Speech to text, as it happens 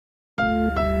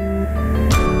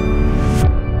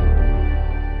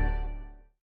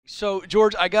So,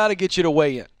 George, I got to get you to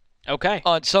weigh in. Okay.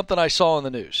 On something I saw in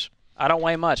the news. I don't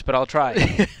weigh much, but I'll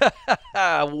try.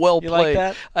 Well played. You like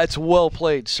that? That's well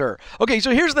played, sir. Okay,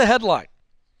 so here's the headline.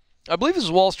 I believe this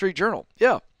is Wall Street Journal.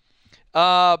 Yeah.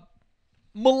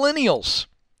 Millennials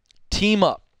team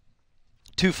up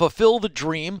to fulfill the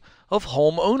dream of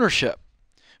home ownership.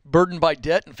 Burdened by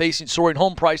debt and facing soaring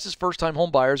home prices, first-time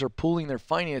home buyers are pooling their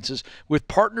finances with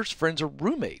partners, friends, or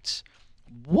roommates.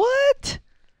 What?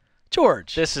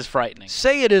 George. This is frightening.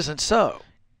 Say it isn't so.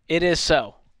 It is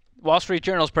so. Wall Street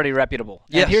Journal is pretty reputable.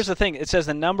 Yes. And here's the thing. It says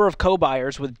the number of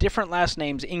co-buyers with different last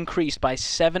names increased by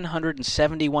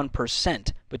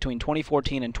 771% between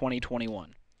 2014 and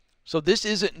 2021. So this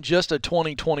isn't just a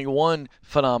 2021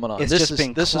 phenomenon. It's this just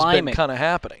been this has climbing. been kind of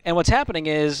happening. And what's happening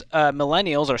is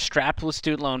millennials are strapped with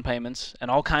student loan payments and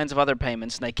all kinds of other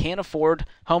payments, and they can't afford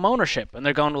home ownership. And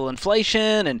they're going, well,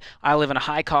 inflation, and I live in a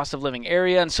high cost of living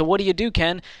area. And so what do,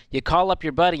 Ken? You call up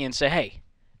your buddy and say, hey,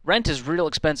 rent is real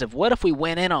expensive. What if we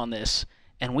went in on this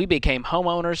and we became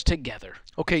homeowners together?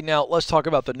 Okay, now let's talk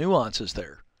about the nuances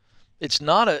there. It's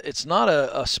not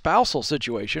a spousal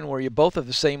situation where you both have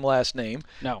the same last name.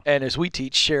 No. And as we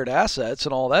teach, shared assets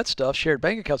and all that stuff, shared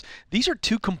bank accounts. These are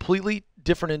two completely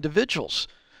different individuals.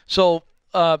 So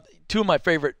two of my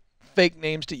favorite fake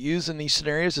names to use in these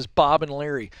scenarios is Bob and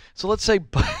Larry. So let's say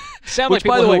Sound like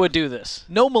people who would do this.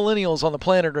 No millennials on the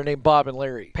planet are named Bob and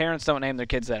Larry. Parents don't name their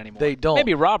kids that anymore. They don't.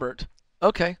 Maybe Robert.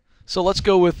 Okay. So let's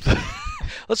go with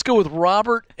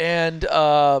Robert and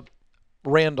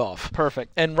Randolph.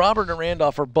 Perfect. And Robert and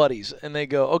Randolph are buddies, and they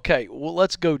go, okay, well,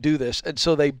 let's go do this. And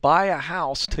so they buy a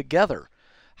house together.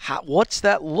 What's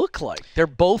that look like? They're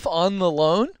both on the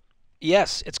loan?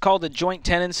 Yes, it's called a joint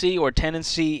tenancy or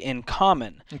tenancy in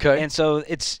common. Okay. And so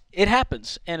it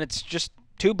happens, and it's just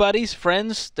two buddies,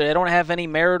 friends. They don't have any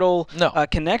marital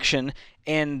connection,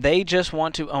 and they just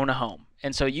want to own a home.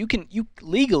 And so you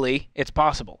legally, it's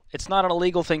possible. It's not an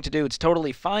illegal thing to do. It's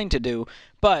totally fine to do,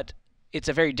 but it's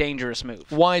a very dangerous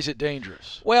move. Why is it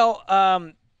dangerous? Well,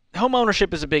 home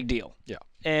ownership is a big deal. Yeah.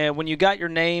 And when you got your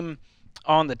name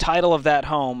on the title of that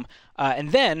home,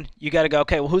 and then you got to go,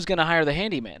 okay, well, who's going to hire the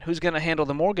handyman? Who's going to handle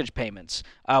the mortgage payments?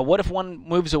 What if one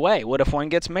moves away? What if one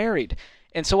gets married?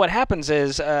 And so what happens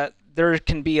is there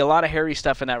can be a lot of hairy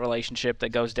stuff in that relationship that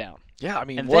goes down. Yeah, I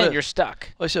mean, and then you're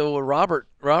stuck. I said, well, Robert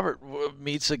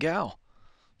meets a gal,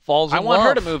 falls in love. I want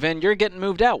her to move in. You're getting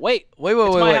moved out. Wait, it's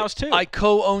my house too. I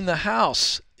co-own the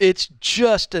house. It's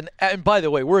just and by the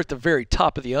way, we're at the very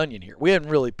top of the onion here. We haven't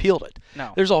really peeled it.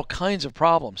 No. There's all kinds of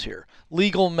problems here.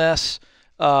 Legal mess,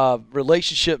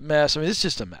 relationship mess. I mean, it's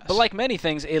just a mess. But like many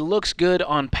things, it looks good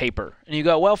on paper. And you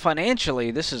go, well,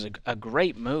 financially, this is a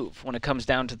great move when it comes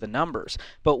down to the numbers.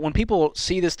 But when people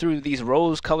see this through these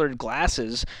rose-colored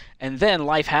glasses and then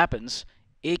life happens,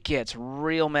 it gets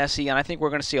real messy. And I think we're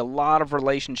going to see a lot of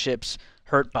relationships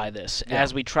hurt by this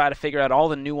as we try to figure out all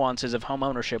the nuances of home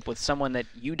ownership with someone that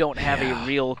you don't have a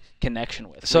real connection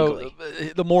with. So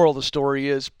the moral of the story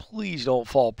is please don't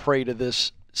fall prey to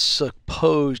this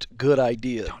supposed good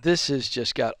idea. This has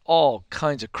just got all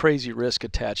kinds of crazy risk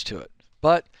attached to it.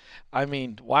 But, I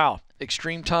mean, wow,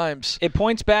 extreme times. It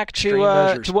points back to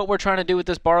what we're trying to do with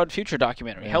this Borrowed Future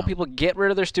documentary. Help people get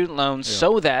rid of their student loans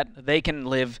so that they can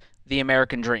live the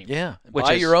American dream. Yeah,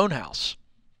 buy your own house.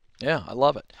 Yeah, I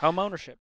love it. Home ownership.